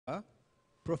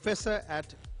professor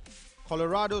at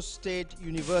Colorado State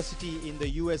University in the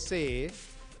USA,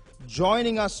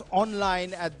 joining us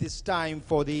online at this time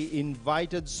for the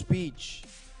invited speech.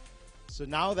 So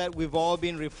now that we've all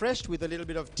been refreshed with a little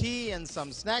bit of tea and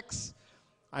some snacks,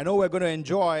 I know we're going to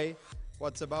enjoy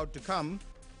what's about to come.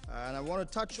 And I want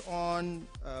to touch on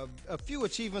a few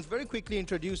achievements, very quickly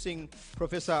introducing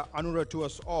Professor Anura to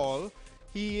us all.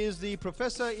 He is the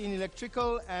professor in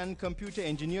Electrical and Computer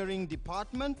Engineering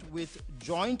Department with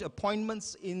joint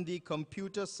appointments in the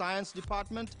Computer Science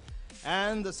Department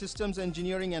and the Systems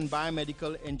Engineering and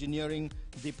Biomedical Engineering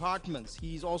Departments.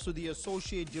 He's also the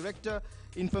Associate Director,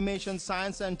 Information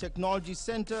Science and Technology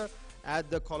Center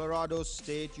at the Colorado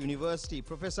State University.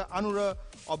 Professor Anura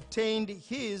obtained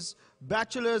his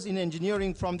bachelor's in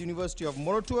engineering from the University of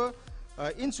Moratuwa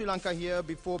in Sri Lanka here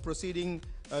before proceeding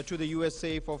to the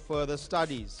USA for further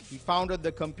studies. He founded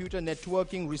the Computer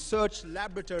Networking Research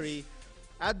Laboratory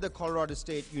at the Colorado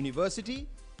State University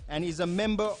and is a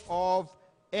member of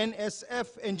NSF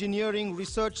Engineering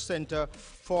Research Center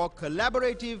for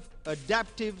collaborative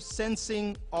adaptive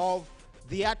sensing of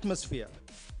the atmosphere.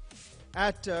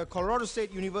 At Colorado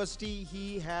State University,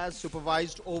 he has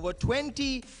supervised over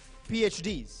 20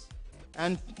 PhDs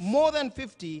and more than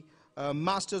 50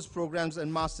 master's programs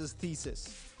and master's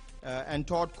theses, and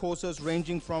taught courses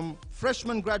ranging from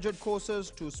freshman graduate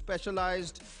courses to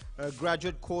specialized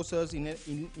graduate courses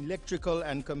in electrical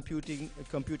and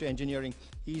computer engineering.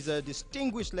 He's a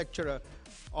distinguished lecturer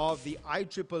of the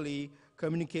IEEE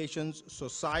Communications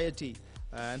Society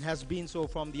and has been so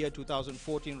from the year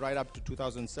 2014 right up to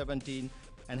 2017,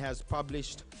 and has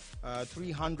published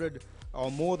 300 or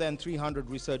more than 300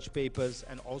 research papers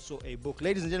and also a book.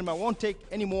 Ladies and gentlemen, I won't take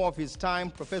any more of his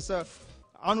time. Professor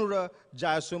Anura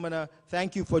Jayasumana,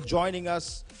 thank you for joining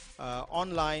us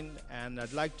online, and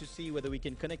I'd like to see whether we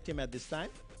can connect him at this time.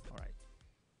 All right.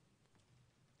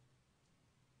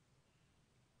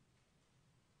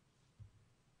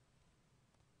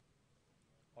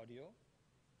 Audio.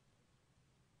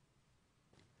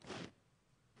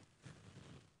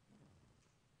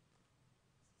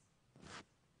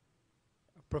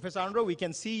 Professor Anura, we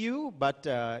can see you, but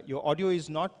your audio is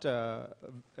not,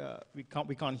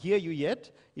 we can't hear you yet.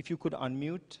 If you could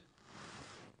unmute.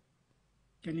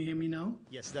 Can you hear me now?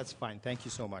 Yes, that's fine. Thank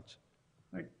you so much.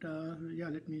 Right, yeah,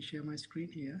 let me share my screen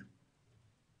here.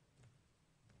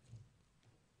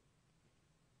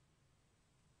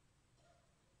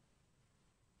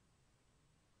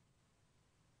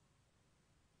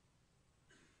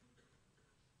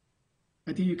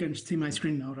 I think you can see my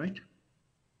screen now, right?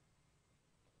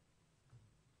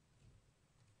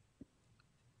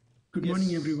 Good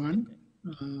morning, everyone.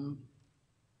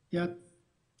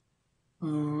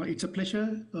 It's a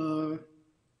pleasure to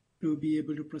be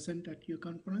able to present at your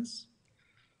conference.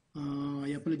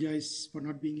 I apologize for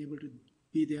not being able to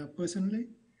be there personally.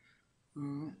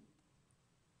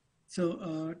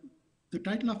 So the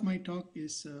title of my talk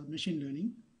is Machine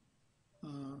Learning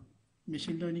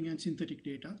and Synthetic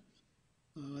Data,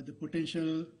 the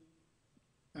Potential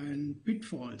and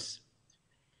Pitfalls.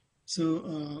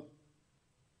 So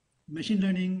machine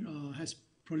learning has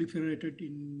proliferated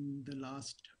in the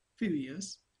last few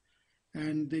years,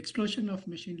 and the explosion of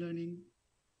machine learning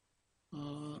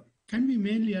can be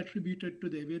mainly attributed to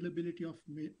the availability of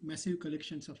massive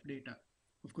collections of data.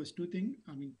 Of course, two things,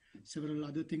 several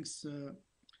other things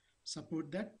support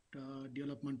that,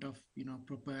 development of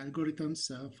proper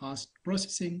algorithms, fast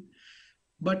processing,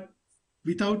 but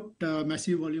without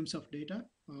massive volumes of data,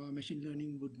 machine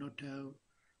learning would not have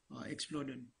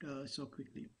exploded so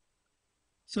quickly.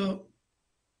 So,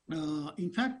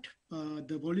 in fact,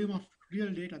 the volume of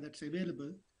real data that's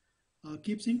available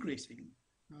keeps increasing.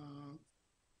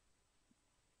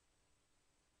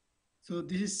 So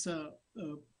this is a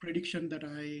prediction that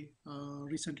I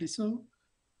recently saw,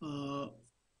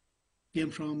 came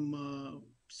from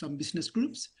some business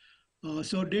groups.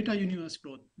 So data universe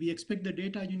growth. We expect the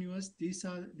data universe, this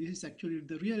is actually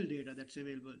the real data that's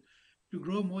available, to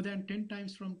grow more than 10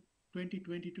 times from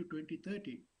 2020 to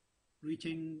 2030.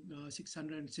 Reaching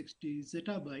 660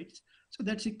 zettabytes. So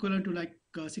that's equivalent to like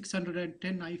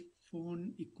 610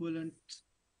 iPhone equivalents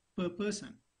per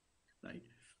person, right?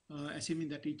 Assuming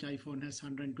that each iPhone has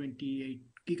 128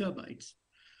 gigabytes.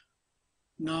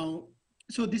 Now,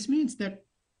 so this means that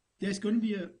there's going to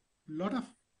be a lot of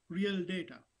real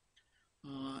data,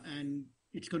 and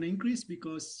it's going to increase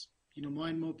because more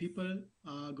and more people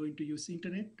are going to use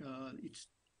internet. It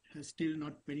has still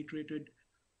not penetrated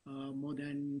more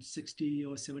than 60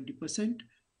 or 70%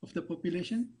 of the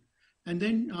population. And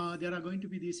then there are going to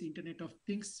be these Internet of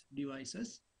Things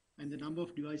devices, and the number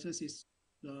of devices is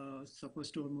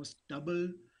supposed to almost double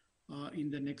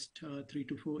in the next 3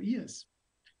 to 4 years.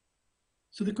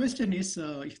 So the question is,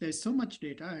 if there's so much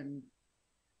data, and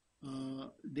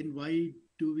then why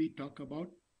do we talk about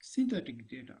synthetic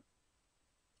data?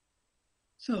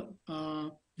 So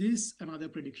this is another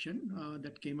prediction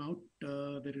that came out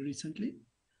very recently.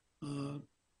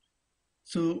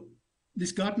 So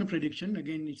this Gartner prediction,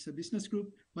 again, it's a business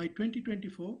group. By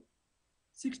 2024,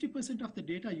 60% of the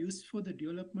data used for the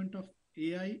development of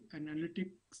AI and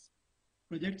analytics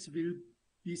projects will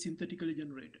be synthetically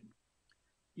generated.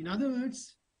 In other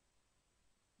words,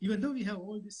 even though we have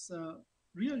all this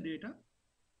real data,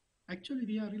 actually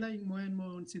we are relying more and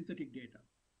more on synthetic data.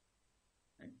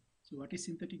 Right? So what is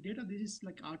synthetic data? This is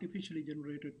like artificially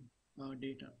generated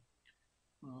data.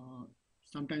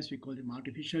 Sometimes we call them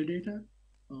artificial data,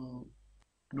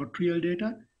 not real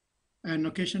data. And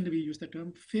occasionally we use the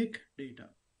term fake data.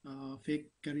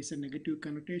 Fake carries a negative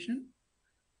connotation,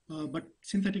 but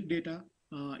synthetic data,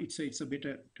 it's a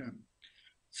better term.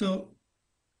 So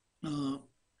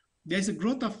there's a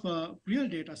growth of real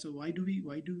data. So why do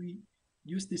we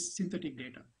use this synthetic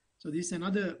data? So this is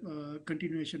another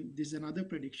continuation. This is another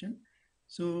prediction.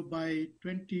 So by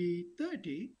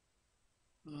 2030,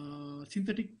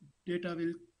 synthetic data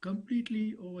will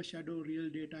completely overshadow real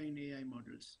data in AI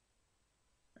models.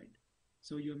 Right?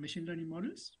 So your machine learning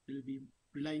models will be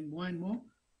relying more and more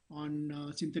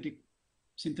on synthetic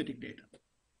data.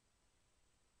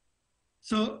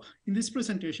 So in this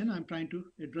presentation, I'm trying to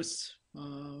address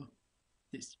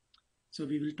this. So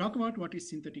we will talk about what is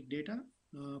synthetic data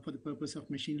for the purpose of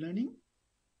machine learning.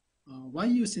 Why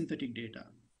use synthetic data,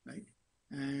 right?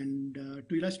 And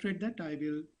to illustrate that, I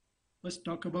will first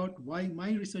talk about why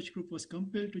my research group was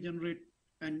compelled to generate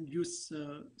and use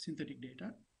synthetic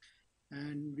data.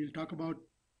 And we'll talk about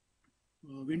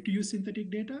when to use synthetic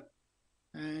data.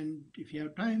 And if you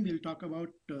have time, we'll talk about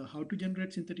how to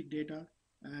generate synthetic data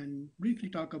and briefly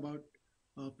talk about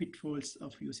pitfalls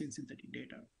of using synthetic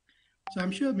data. So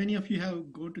I'm sure many of you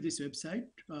have gone to this website.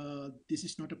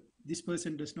 This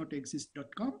person does not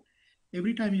exist.com.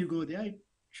 Every time you go there, it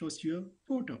shows you a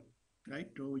photo, right?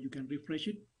 Or you can refresh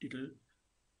it.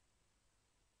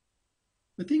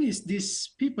 The thing is, these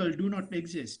people do not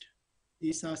exist.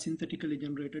 These are synthetically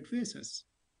generated faces.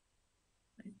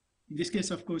 Right? In this case,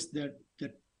 of course, that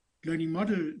learning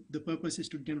model, the purpose is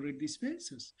to generate these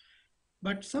faces.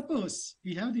 But suppose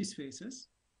we have these faces,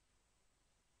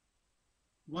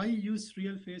 why use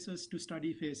real faces to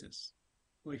study faces?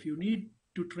 Or if you need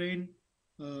to train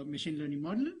a machine learning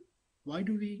model, why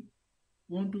do we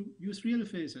want to use real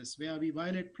faces where we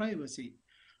violate privacy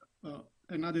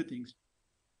and other things?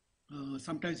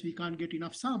 Sometimes we can't get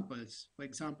enough samples. For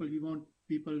example, we want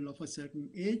people of a certain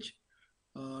age,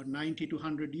 90 to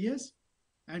 100 years,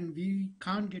 and we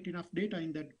can't get enough data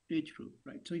in that age group,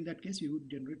 right? So in that case, you would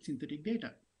generate synthetic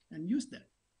data and use that.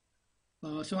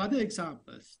 So other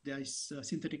examples, there is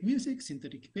synthetic music,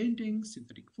 synthetic paintings,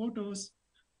 synthetic photos.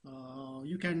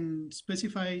 You can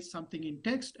specify something in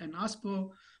text and ask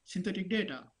for synthetic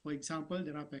data. For example,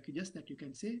 there are packages that you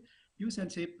can use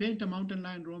and say, paint a mountain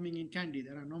lion roaming in Kandy.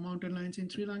 There are no mountain lions in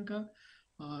Sri Lanka,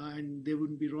 and they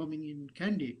wouldn't be roaming in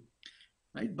Kandy,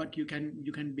 right? But you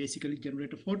can basically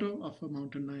generate a photo of a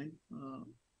mountain lion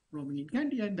roaming in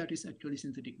Kandy, and that is actually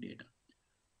synthetic data.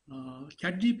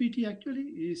 ChatGPT actually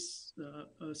is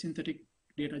a synthetic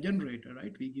data generator,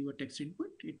 right? We give a text input,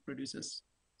 it produces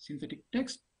synthetic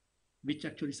text, which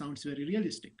actually sounds very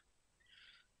realistic.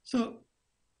 So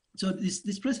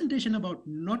this presentation about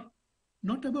not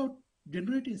about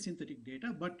generating synthetic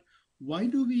data, but why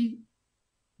do we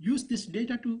use this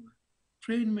data to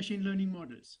train machine learning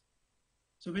models?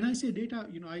 So when I say data,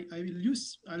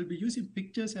 I'll be using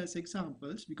pictures as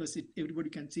examples because everybody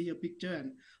can see a picture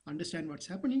and understand what's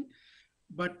happening.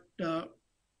 But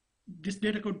this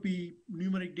data could be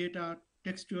numeric data,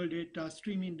 textual data,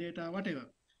 streaming data, whatever.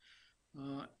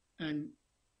 And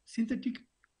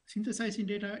synthesizing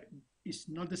data is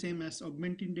not the same as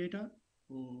augmenting data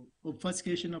or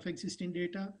obfuscation of existing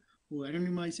data or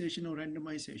anonymization or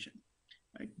randomization.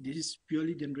 Right? This is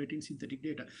purely generating synthetic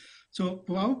data. So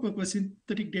for our purpose,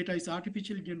 synthetic data is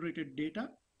artificially generated data,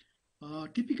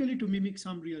 typically to mimic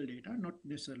some real data, not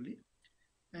necessarily.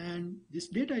 And this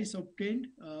data is obtained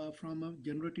from a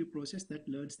generative process that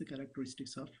learns the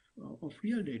characteristics of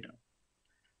real data.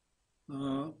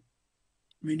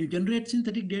 When you generate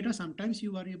synthetic data, sometimes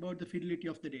you worry about the fidelity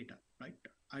of the data, right?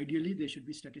 Ideally, they should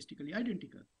be statistically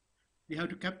identical. They have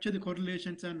to capture the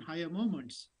correlations and higher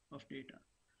moments of data.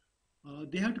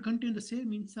 They have to contain the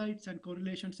same insights and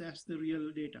correlations as the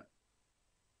real data.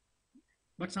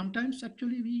 But sometimes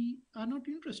actually we are not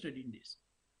interested in this.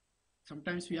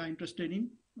 sometimes we are interested in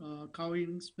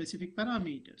covering specific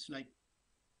parameters, like,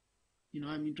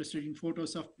 I'm interested in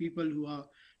photos of people who are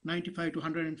 95 to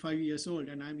 105 years old,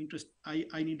 and I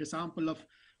need a sample of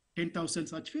 10,000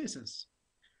 such faces.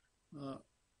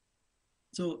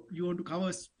 So you want to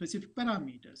cover specific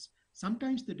parameters.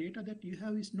 Sometimes the data that you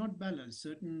have is not balanced.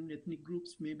 Certain ethnic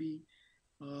groups may be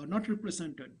not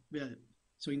represented well.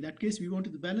 So in that case, we want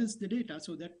to balance the data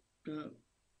so that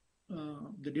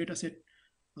the data set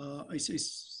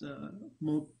is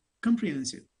more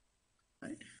comprehensive,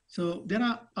 right? So there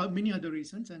are many other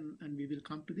reasons, and we will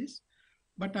come to this.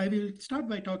 But I will start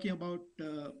by talking about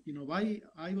why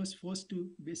I was forced to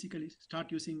basically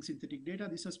start using synthetic data.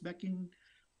 This was back in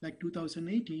like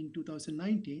 2018,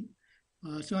 2019.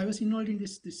 So I was involved in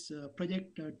this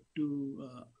project to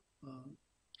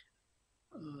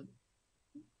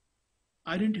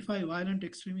identify violent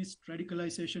extremist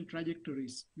radicalization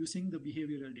trajectories using the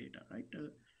behavioral data, right?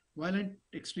 Violent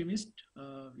extremist,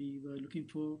 we were looking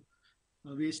for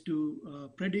ways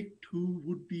to predict who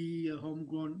would be a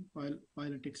homegrown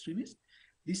violent extremist.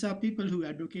 These are people who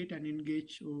advocate and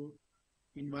engage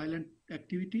in violent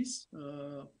activities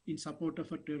in support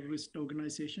of a terrorist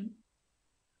organization.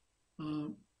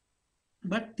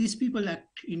 But these people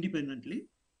act independently,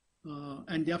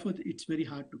 and therefore it's very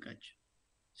hard to catch.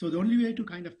 So the only way to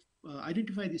kind of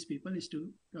identify these people is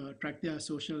to track their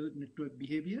social network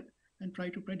behavior and try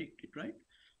to predict it, right?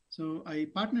 So I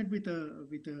partnered with a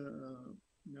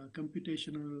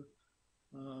computational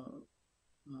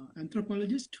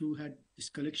anthropologist who had this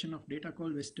collection of data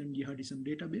called Western Jihadism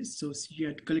Database. So she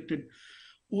had collected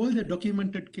all the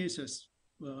documented cases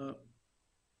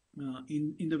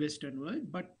in the Western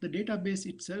world, but the database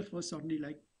itself was only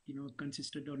like,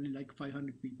 consisted only like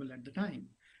 500 people at the time.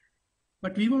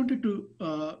 But we wanted to,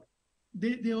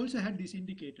 they also had these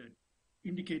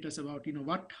indicators about,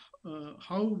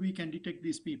 how we can detect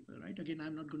these people, right? Again,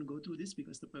 I'm not going to go through this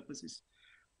because the purpose is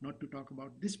not to talk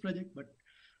about this project, but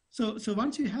so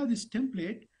once you have this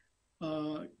template,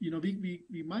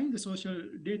 we mine the social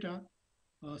data,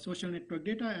 social network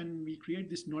data, and we create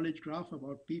this knowledge graph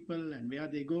about people and where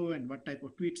they go and what type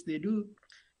of tweets they do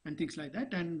and things like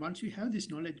that. And once we have this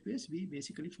knowledge base, we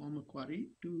basically form a query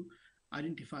to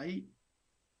identify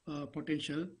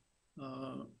potential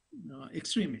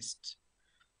extremists.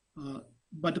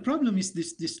 But the problem is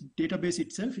this database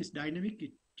itself is dynamic.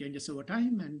 It changes over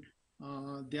time, and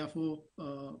therefore,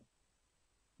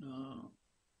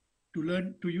 to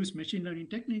learn to use machine learning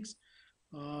techniques,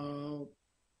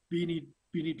 we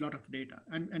need a lot of data,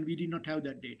 and we did not have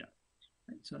that data.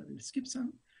 Right? So I will skip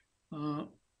some.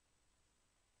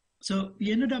 So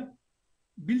we ended up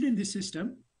building this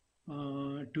system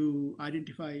to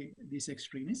identify these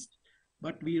extremists,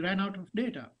 but we ran out of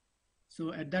data.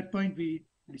 So at that point, we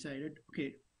decided,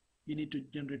 okay, we need to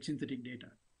generate synthetic data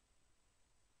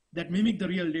that mimic the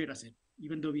real data set.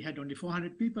 Even though we had only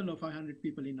 400 people or 500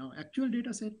 people in our actual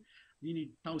data set, we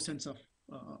need thousands of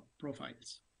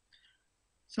profiles.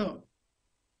 So,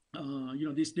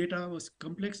 this data was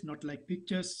complex, not like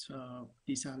pictures.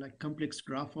 These are like complex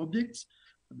graph objects.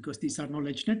 Because these are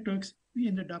knowledge networks, we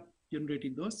ended up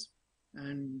generating those.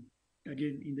 And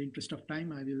again, in the interest of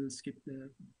time, I will skip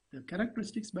the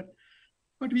characteristics, but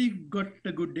we got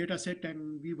a good data set,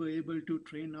 and we were able to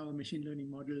train our machine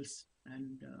learning models,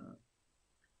 and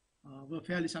were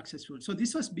fairly successful. So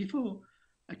this was before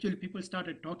actually people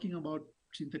started talking about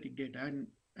synthetic data. And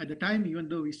at the time, even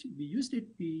though we used it,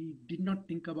 we did not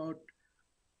think about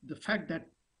the fact that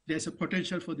there's a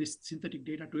potential for this synthetic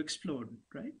data to explode,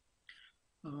 right?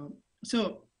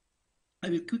 So I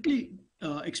will quickly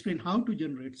explain how to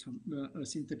generate some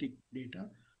synthetic data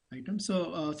items.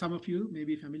 So some of you may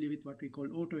be familiar with what we call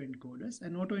autoencoders.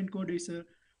 An autoencoder is a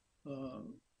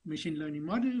machine learning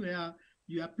model where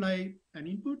you apply an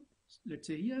input. Let's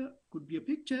say here could be a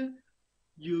picture.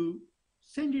 You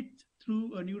send it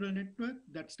through a neural network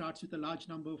that starts with a large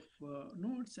number of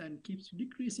nodes and keeps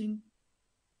decreasing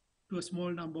to a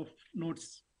small number of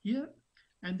nodes here.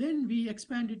 And then we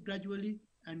expand it gradually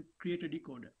and create a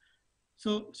decoder.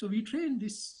 So we train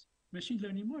this machine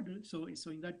learning model. So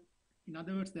in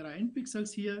other words, there are n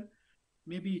pixels here.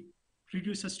 Maybe it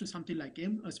reduces to something like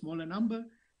m, a smaller number.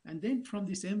 And then from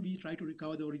this m, we try to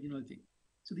recover the original thing.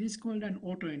 So this is called an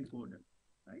autoencoder,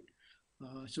 right?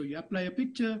 So you apply a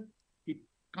picture, it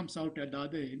comes out at the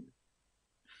other end.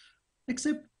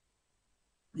 Except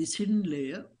this hidden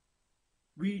layer,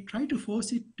 we try to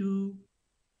force it to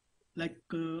like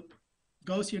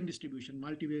Gaussian distribution,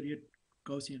 multivariate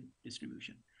Gaussian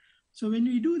distribution. So when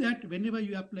we do that, whenever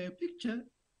you apply a picture,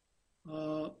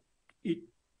 it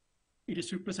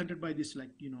is represented by this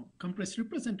compressed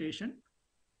representation,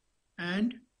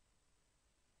 and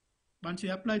once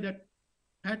you apply that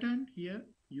pattern here,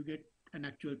 you get an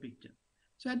actual picture.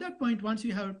 So at that point, once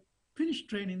you have finished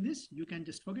training this, you can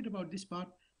just forget about this part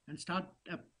and start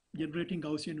generating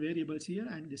Gaussian variables here,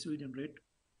 and this will generate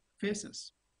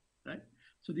faces, right?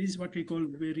 So this is what we call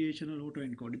variational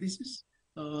autoencode. This is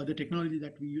the technology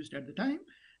that we used at the time,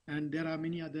 and there are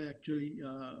many other actually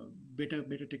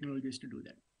better technologies to do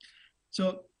that.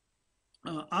 So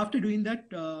after doing that,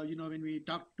 when we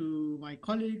talked to my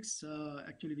colleagues,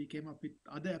 actually we came up with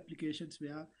other applications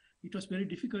where it was very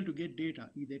difficult to get data,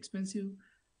 either expensive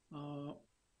or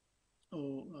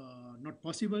not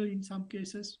possible in some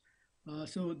cases.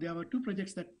 So there were two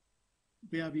projects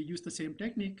where we used the same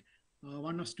technique.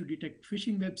 One was to detect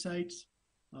phishing websites,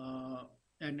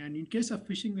 and in case of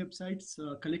phishing websites,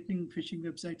 collecting phishing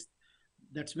websites,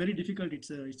 that's very difficult. It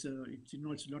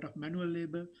involves a lot of manual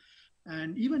labor.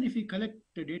 And even if we collect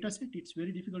the data set, it's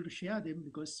very difficult to share them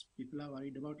because people are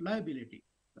worried about liability,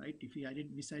 right? If we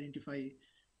misidentify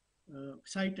a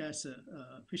site as a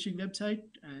phishing website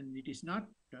and it is not,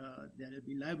 there will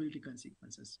be liability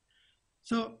consequences.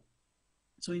 So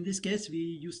in this case, we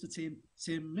use the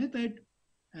same method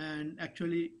and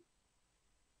actually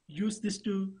use this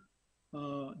to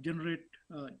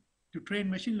train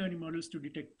machine learning models to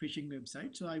detect phishing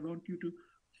websites. So I want you to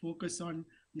focus on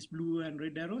these blue and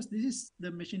red arrows. This is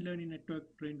the machine learning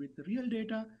network trained with the real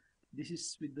data. This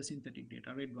is with the synthetic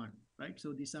data, red one, right?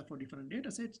 So these are for different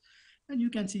data sets. And you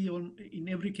can see in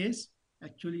every case,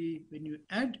 actually, when you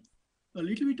add a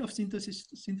little bit of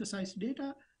synthesized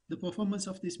data, the performance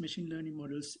of these machine learning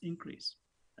models increase,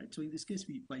 right? So in this case,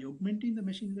 by augmenting the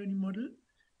machine learning model,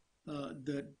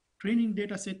 the training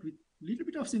data set with a little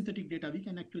bit of synthetic data, we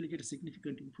can actually get a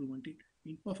significant improvement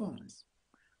in performance.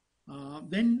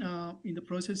 Then in the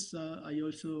process, I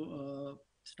also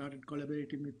started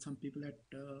collaborating with some people at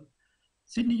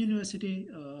Sydney University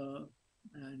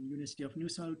and University of New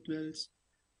South Wales.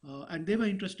 And they were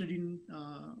interested in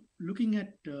looking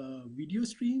at video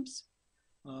streams.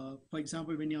 For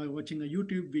example, when you are watching a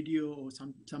YouTube video or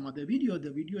some other video,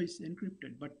 the video is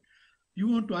encrypted, but you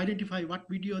want to identify what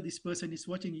video this person is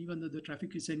watching, even though the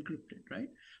traffic is encrypted, right?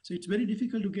 So it's very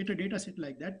difficult to get a data set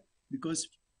like that because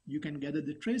you can gather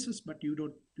the traces, but you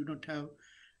don't have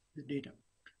the data.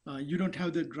 You don't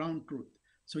have the ground truth.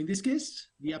 So in this case,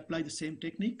 we apply the same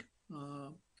technique.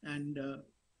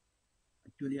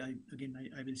 Actually, I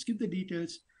will skip the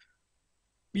details.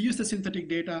 We use the synthetic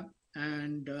data.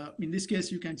 And in this case,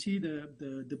 you can see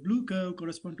the blue curve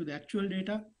corresponds to the actual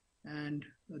data, and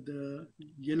the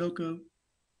yellow curve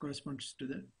corresponds to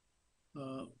the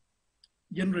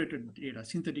generated data,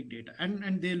 synthetic data,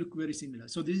 and they look very similar.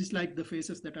 So this is like the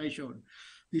faces that I showed.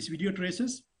 These video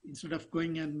traces, instead of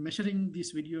going and measuring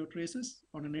these video traces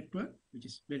on a network, which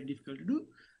is very difficult to do,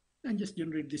 and just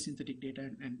generate the synthetic data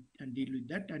and deal with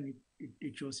that, and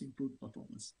it shows improved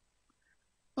performance.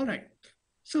 All right.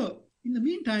 So in the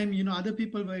meantime, other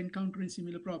people were encountering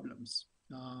similar problems,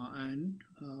 and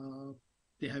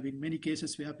there have been many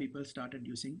cases where people started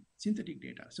using synthetic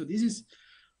data. So this is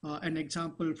an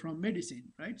example from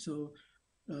medicine, right? So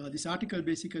this article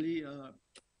basically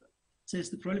says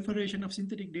the proliferation of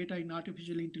synthetic data in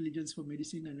artificial intelligence for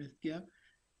medicine and healthcare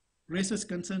raises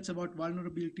concerns about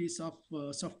vulnerabilities of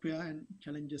software and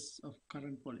challenges of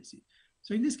current policy.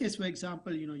 So in this case, for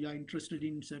example, you're interested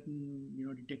in certain,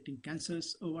 detecting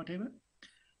cancers or whatever,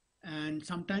 and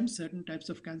sometimes certain types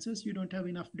of cancers, you don't have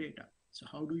enough data. So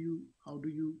how do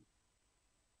you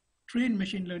train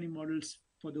machine learning models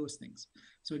for those things?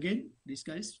 So again, these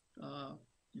guys,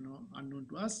 unknown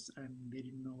to us, and they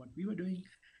didn't know what we were doing.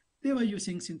 They were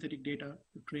using synthetic data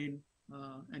to train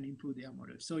and improve their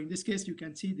models. So in this case, you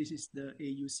can see this is the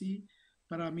AUC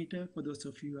parameter for those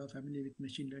of you who are familiar with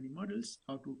machine learning models,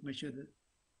 how to measure the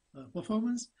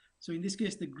performance. So in this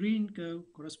case, the green curve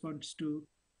corresponds to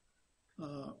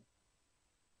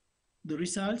the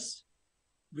results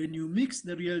when you mix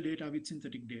the real data with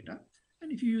synthetic data.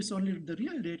 And if you use only the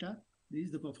real data, this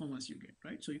is the performance you get,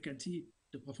 right? So you can see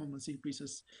the performance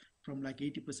increases from like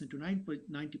 80% to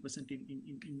 90%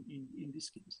 in this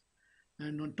case.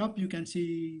 And on top, you can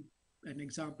see an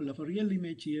example of a real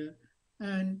image here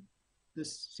and the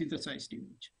synthesized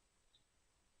image.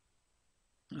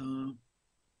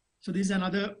 So this is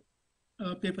another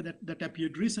paper that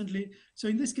appeared recently. So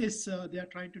in this case, they are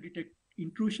trying to detect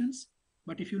intrusions.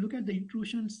 But if you look at the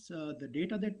intrusions, the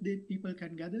data that people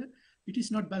can gather, it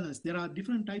is not balanced. There are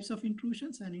different types of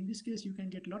intrusions. And in this case, you can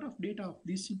get a lot of data of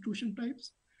these intrusion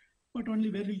types, but only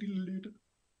very little data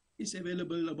is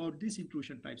available about these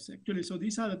intrusion types, actually. So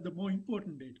these are the more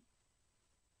important data.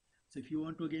 So if you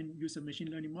want to, again, use a machine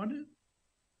learning model,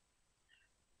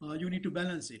 you need to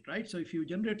balance it, right? So if you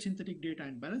generate synthetic data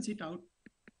and balance it out,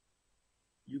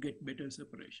 you get better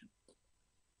separation.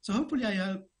 So hopefully I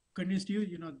have convinced you,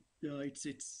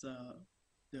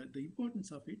 the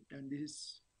importance of it. And this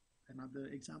is another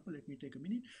example. Let me take a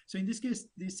minute. So in this case,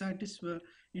 these scientists were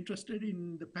interested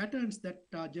in the patterns that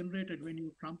are generated when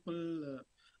you crumple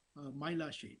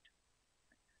mylar sheet.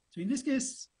 So in this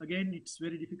case, again, it's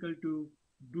very difficult to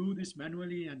do this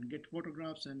manually and get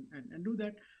photographs and do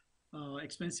that.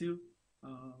 Expensive,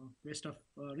 waste of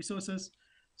resources.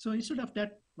 So instead of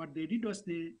that, what they did was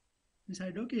they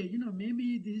decided, okay,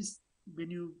 maybe this,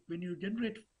 when you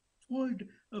fold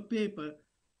a paper,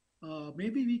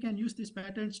 maybe we can use these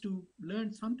patterns to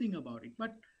learn something about it.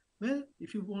 But, well,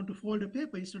 if you want to fold a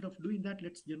paper, instead of doing that,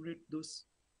 let's generate those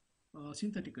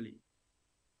synthetically,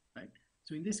 right?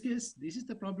 So in this case, this is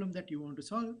the problem that you want to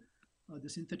solve. The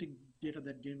synthetic data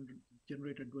that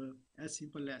generated were as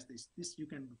simple as this. This you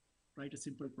can write a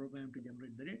simple program to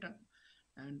generate the data.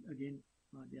 And again,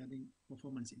 they are the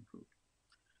performance improved.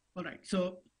 All right,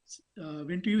 so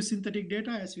when to use synthetic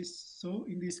data, as we saw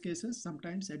in these cases,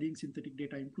 sometimes adding synthetic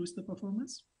data improves the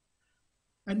performance.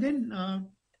 And then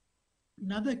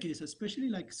in other cases, especially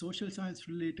like social science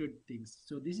related things.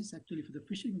 So this is actually for the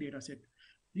fishing data set.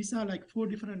 These are like 4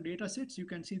 different data sets. You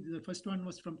can see the first one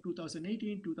was from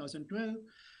 2018, 2012.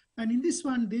 And in this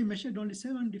one, they measured only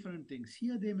 7 different things.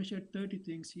 Here they measured 30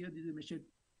 things. Here they measured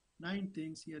 9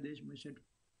 things. Here they measured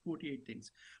 48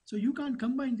 things. So you can't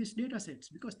combine these data sets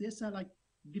because these are like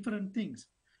different things,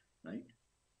 right?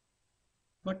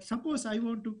 But suppose I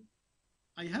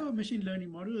have a machine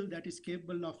learning model that is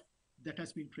capable of, that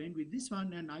has been trained with this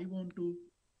one, and I want to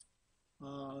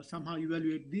somehow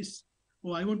evaluate this,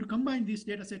 or I want to combine these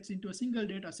data sets into a single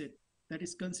data set that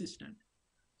is consistent.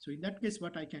 So in that case,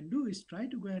 what I can do is try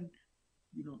to go and,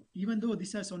 even though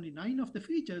this has only 9 of the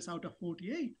features out of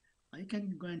 48, I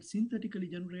can go and synthetically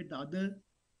generate the other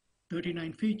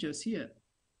 39 features here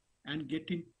and get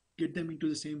them into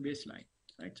the same baseline,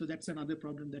 right? So that's another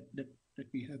problem that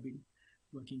we have been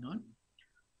working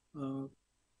on.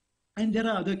 And there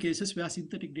are other cases where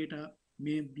synthetic data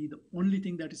may be the only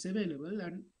thing that is available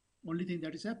and only thing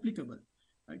that is applicable,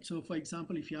 right? So for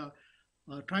example, if you are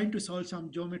trying to solve some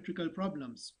geometrical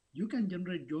problems, you can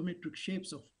generate geometric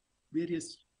shapes of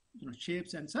various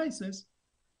shapes and sizes,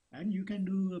 and you can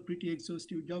do a pretty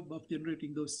exhaustive job of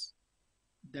generating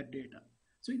that data.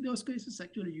 So in those cases,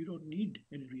 actually, you don't need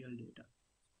any real data.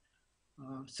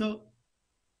 So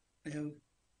I have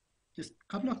just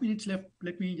a couple of minutes left.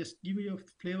 Let me just give you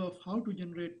a flavor of how to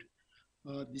generate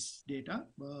this data.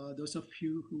 Those of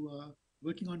you who are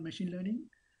working on machine learning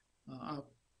are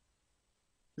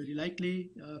very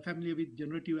likely familiar with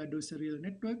generative adversarial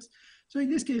networks. So in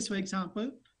this case, for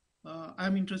example,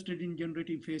 I'm interested in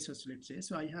generating faces, let's say.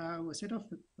 So I have a set of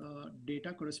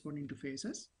data corresponding to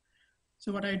faces.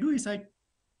 So what I do is I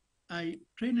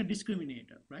train a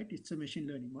discriminator, right? It's a machine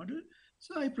learning model.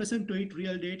 So I present to it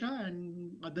real data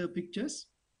and other pictures.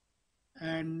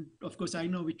 And of course, I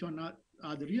know which one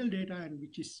are the real data and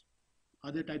which is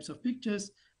other types of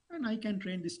pictures. And I can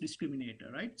train this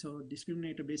discriminator, right? So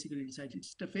discriminator basically decides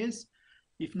it's the face.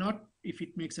 If not, if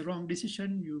it makes a wrong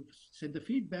decision, you send the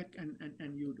feedback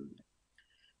and you do that.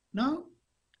 Now,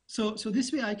 so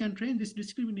this way I can train this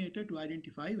discriminator to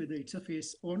identify whether it's a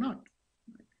face or not.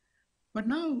 But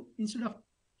now, instead of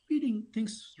feeding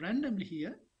things randomly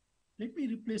here, let me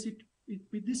replace it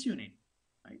with this unit,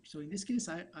 right? So in this case,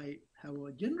 I have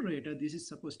a generator. This is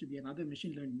supposed to be another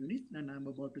machine learning unit, and I'm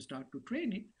about to start to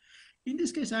train it. In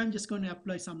this case, I'm just going to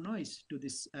apply some noise to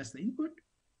this as the input,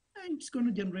 and it's going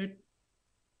to generate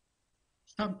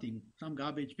something, some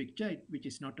garbage picture, which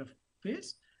is not a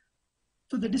face.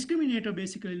 So the discriminator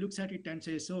basically looks at it and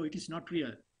says, oh, it is not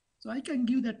real. So I can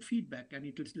give that feedback, and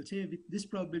it will still say with this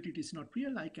probability it is not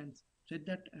real. I can set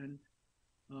that and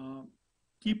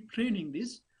keep training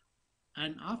this.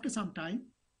 And after some time,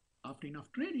 after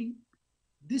enough training,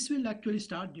 this will actually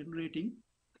start generating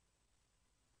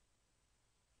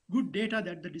good data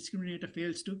that the discriminator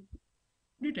fails to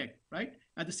detect, right?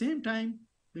 At the same time,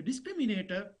 the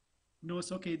discriminator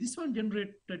knows, okay, this one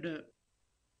generated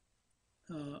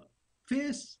a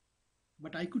face,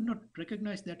 but I could not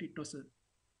recognize that it was a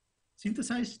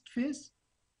synthesized face,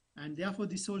 and therefore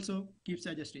this also keeps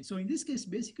adjusting. So in this case,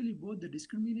 basically both the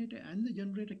discriminator and the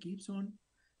generator keeps on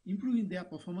improving their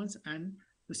performance, and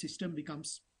the system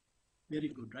becomes very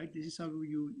good, right? This is how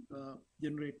you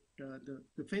generate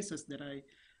the faces that I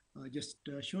just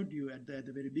showed you at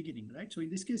the very beginning, right? So in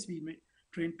this case, we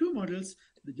train 2 models,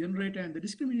 the generator and the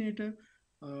discriminator.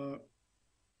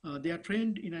 They are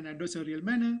trained in an adversarial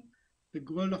manner. The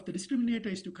goal of the discriminator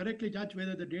is to correctly judge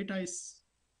whether the data is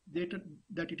data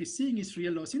that it is seeing is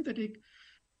real or synthetic,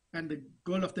 and the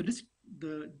goal of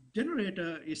the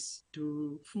generator is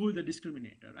to fool the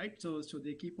discriminator, right? So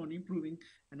they keep on improving,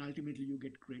 and ultimately you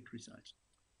get great results.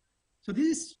 So this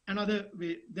is another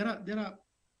way. There are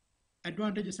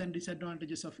advantages and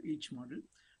disadvantages of each model.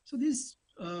 So this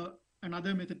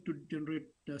another method to generate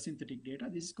synthetic data.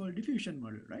 This is called diffusion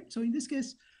model, right? So in this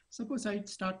case, suppose I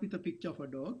start with a picture of a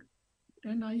dog,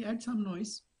 and I add some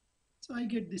noise, so I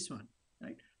get this one,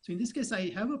 right? So in this case, I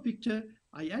have a picture,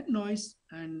 I add noise,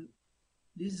 and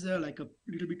this is like a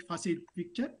little bit fuzzy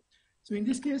picture. So in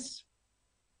this case,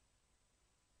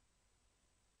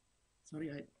 sorry,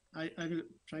 I will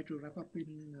try to wrap up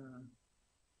in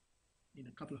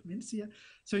a couple of minutes here.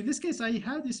 So in this case, I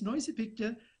have this noisy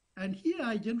picture, and here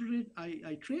I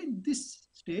train this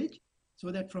stage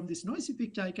so that from this noisy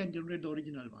picture, I can generate the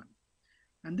original one.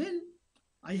 And then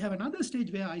I have another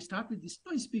stage where I start with this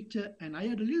noise picture, and I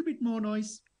add a little bit more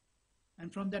noise,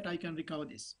 and from that I can recover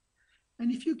this.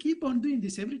 And if you keep on doing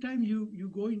this, every time you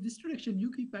go in this direction,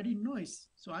 you keep adding noise.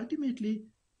 So ultimately,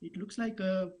 it looks like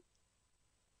a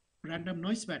random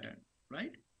noise pattern,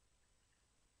 right?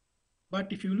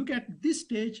 But if you look at this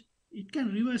stage, it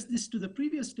can reverse this to the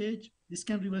previous stage, this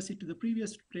can reverse it to the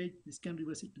previous stage, this can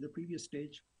reverse it to the previous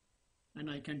stage, and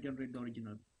I can generate the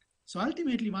original. So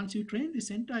ultimately, once you train this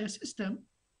entire system,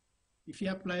 if you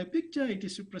apply a picture, it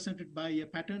is represented by a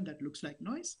pattern that looks like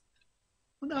noise.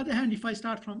 On the other hand, if I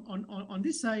start from on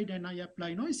this side and I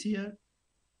apply noise here,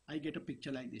 I get a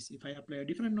picture like this. If I apply a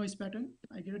different noise pattern,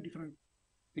 I get a different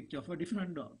picture of a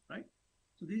different dog, right?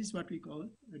 So this is what we call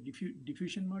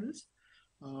diffusion models.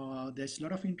 There's a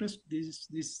lot of interest. This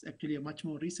is actually a much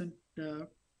more recent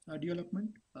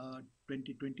development,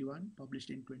 2021,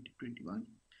 published in 2021.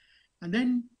 And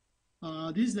then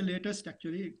this is the latest,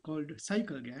 actually, called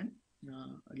CycleGAN.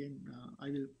 Again, I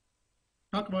will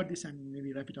talk about this and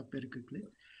maybe wrap it up very quickly.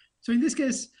 So in this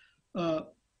case,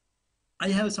 I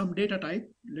have some data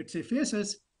type, let's say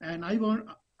faces, and I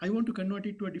want to convert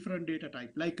it to a different data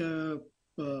type, like a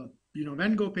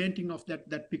Van Gogh painting of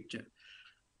that picture.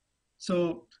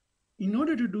 So in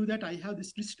order to do that, I have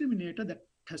this discriminator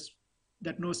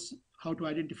that knows how to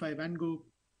identify Van Gogh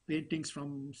paintings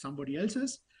from somebody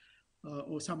else's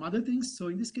or some other things. So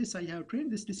in this case, I have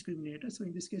trained this discriminator. So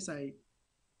in this case, I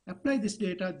apply this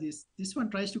data. This one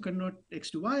tries to convert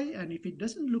X to Y, and if it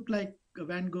doesn't look like a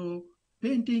Van Gogh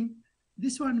painting,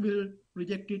 this one will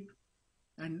reject it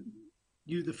and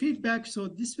give the feedback. So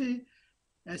this way,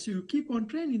 as you keep on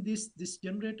training this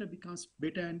generator becomes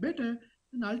better and better,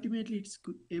 and ultimately it's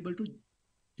able to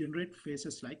generate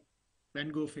faces like Van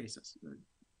Gogh faces,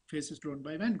 faces drawn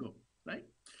by Van Gogh, right?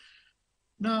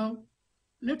 Now,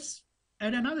 let's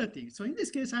add another thing. So in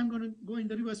this case, I'm going to go in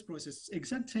the reverse process,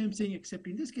 exact same thing, except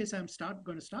in this case, I'm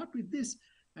going to start with this,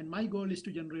 and my goal is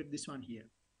to generate this one here.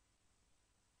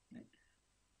 Right?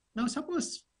 Now,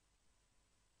 suppose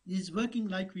this is working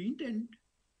like we intend.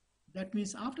 That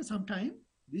means after some time,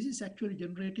 this is actually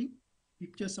generating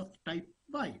pictures of type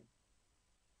Y.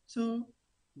 So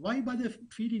why bother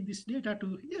feeding this data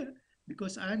to here?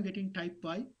 Because I am getting type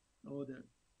Y, or the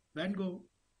Van Gogh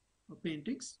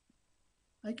paintings.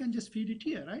 I can just feed it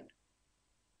here, right?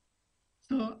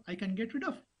 So I can get rid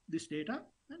of this data,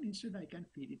 and instead I can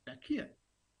feed it back here.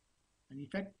 And in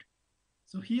fact,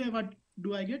 so here what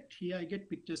do I get? Here I get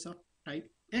pictures of type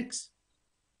X,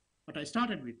 what I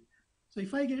started with. So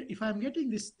if I'm getting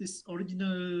this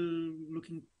original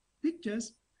looking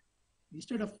pictures,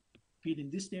 instead of feeding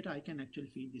this data, I can actually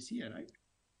feed this here, right?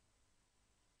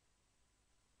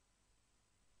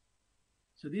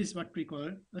 So this is what we call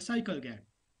a CycleGAN.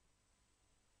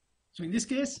 So in this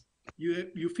case,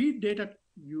 you feed data,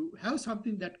 you have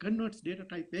something that converts data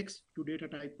type X to data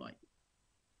type Y.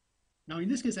 Now in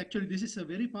this case, actually, this is a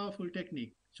very powerful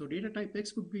technique. So data type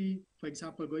X could be, for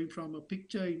example, going from a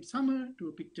picture in summer to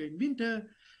a picture in winter,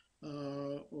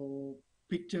 or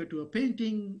picture to a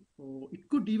painting, or it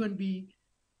could even be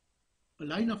a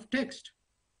line of text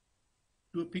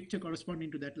to a picture corresponding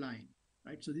to that line,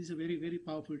 right? So this is a very, very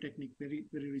powerful technique, very,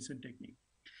 very recent technique.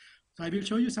 So I will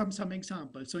show you some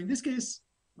examples. So in this case,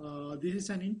 this is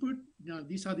an input. Now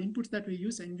these are the inputs that we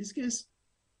use. And in this case,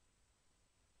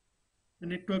 the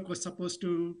network was supposed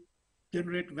to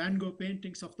generate Van Gogh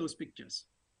paintings of those pictures,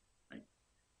 right?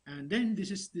 And then this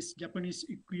is this Japanese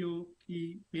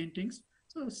ukiyo-e paintings.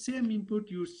 So same input,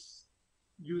 use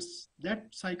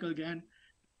that CycleGAN.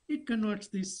 It converts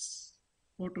these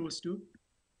photos to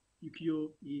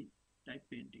ukiyo-e type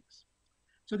paintings.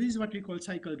 So this is what we call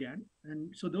CycleGAN.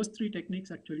 And so those three techniques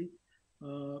actually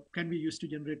can be used to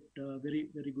generate very,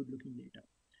 very good looking data.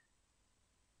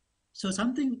 So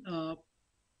something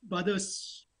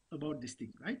bothers about this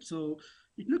thing, right? So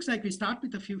it looks like we start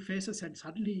with a few faces and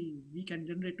suddenly we can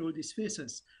generate all these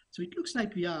faces. So it looks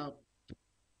like we are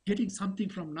getting something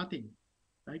from nothing,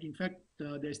 right? In fact,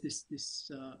 there's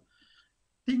this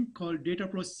thing called data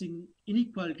processing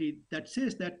inequality that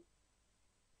says that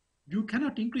you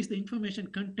cannot increase the information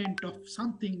content of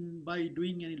something by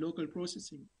doing any local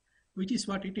processing, which is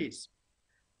what it is.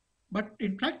 But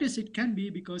in practice, it can be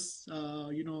because,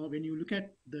 when you look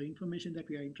at the information that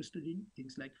we are interested in,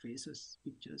 things like faces,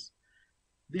 pictures,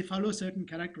 they follow certain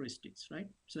characteristics, right?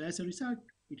 So as a result,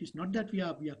 it is not that we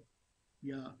are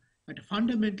at a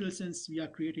fundamental sense, we are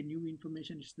creating new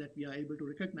information, it's that we are able to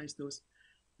recognize those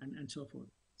and so forth.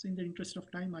 So in the interest of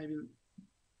time, I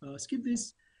will skip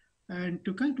this. And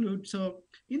to conclude, so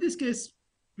in this case,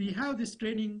 we have this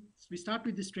training, we start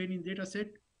with this training data set,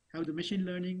 have the machine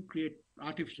learning, create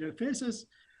artificial faces.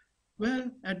 Well,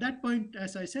 at that point,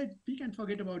 as I said, we can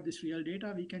forget about this real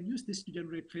data. We can use this to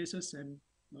generate faces and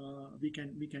we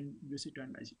can use it to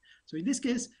analyze it. So in this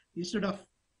case, instead of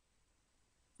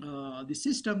the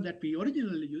system that we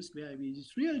originally used, where we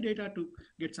use real data to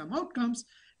get some outcomes,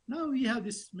 now we have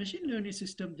this machine learning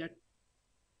system that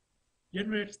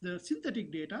generates the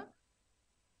synthetic data,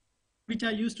 which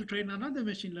are used to train another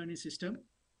machine learning system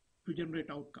to generate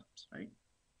outcomes, right?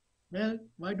 Well,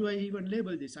 why do I even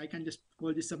label this? I can just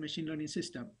call this a machine learning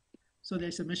system. So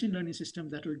there's a machine learning system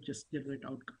that will just generate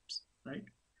outcomes, right?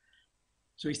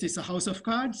 So is this a house of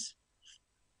cards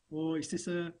or is this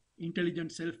an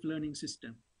intelligent self-learning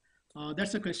system?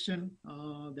 That's a question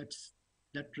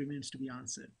that remains to be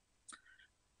answered.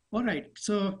 All right,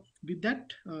 so with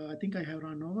that, I think I have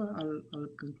run over. I'll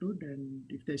conclude, and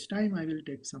if there's time, I will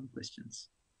take some questions.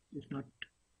 If not,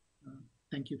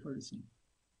 thank you for listening.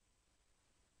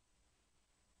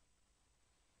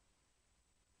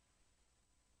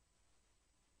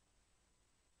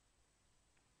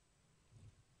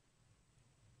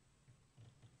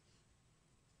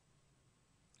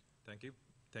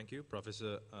 Thank you,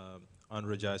 Professor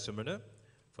Anura Jayasumana,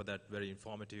 for that very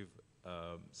informative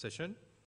session.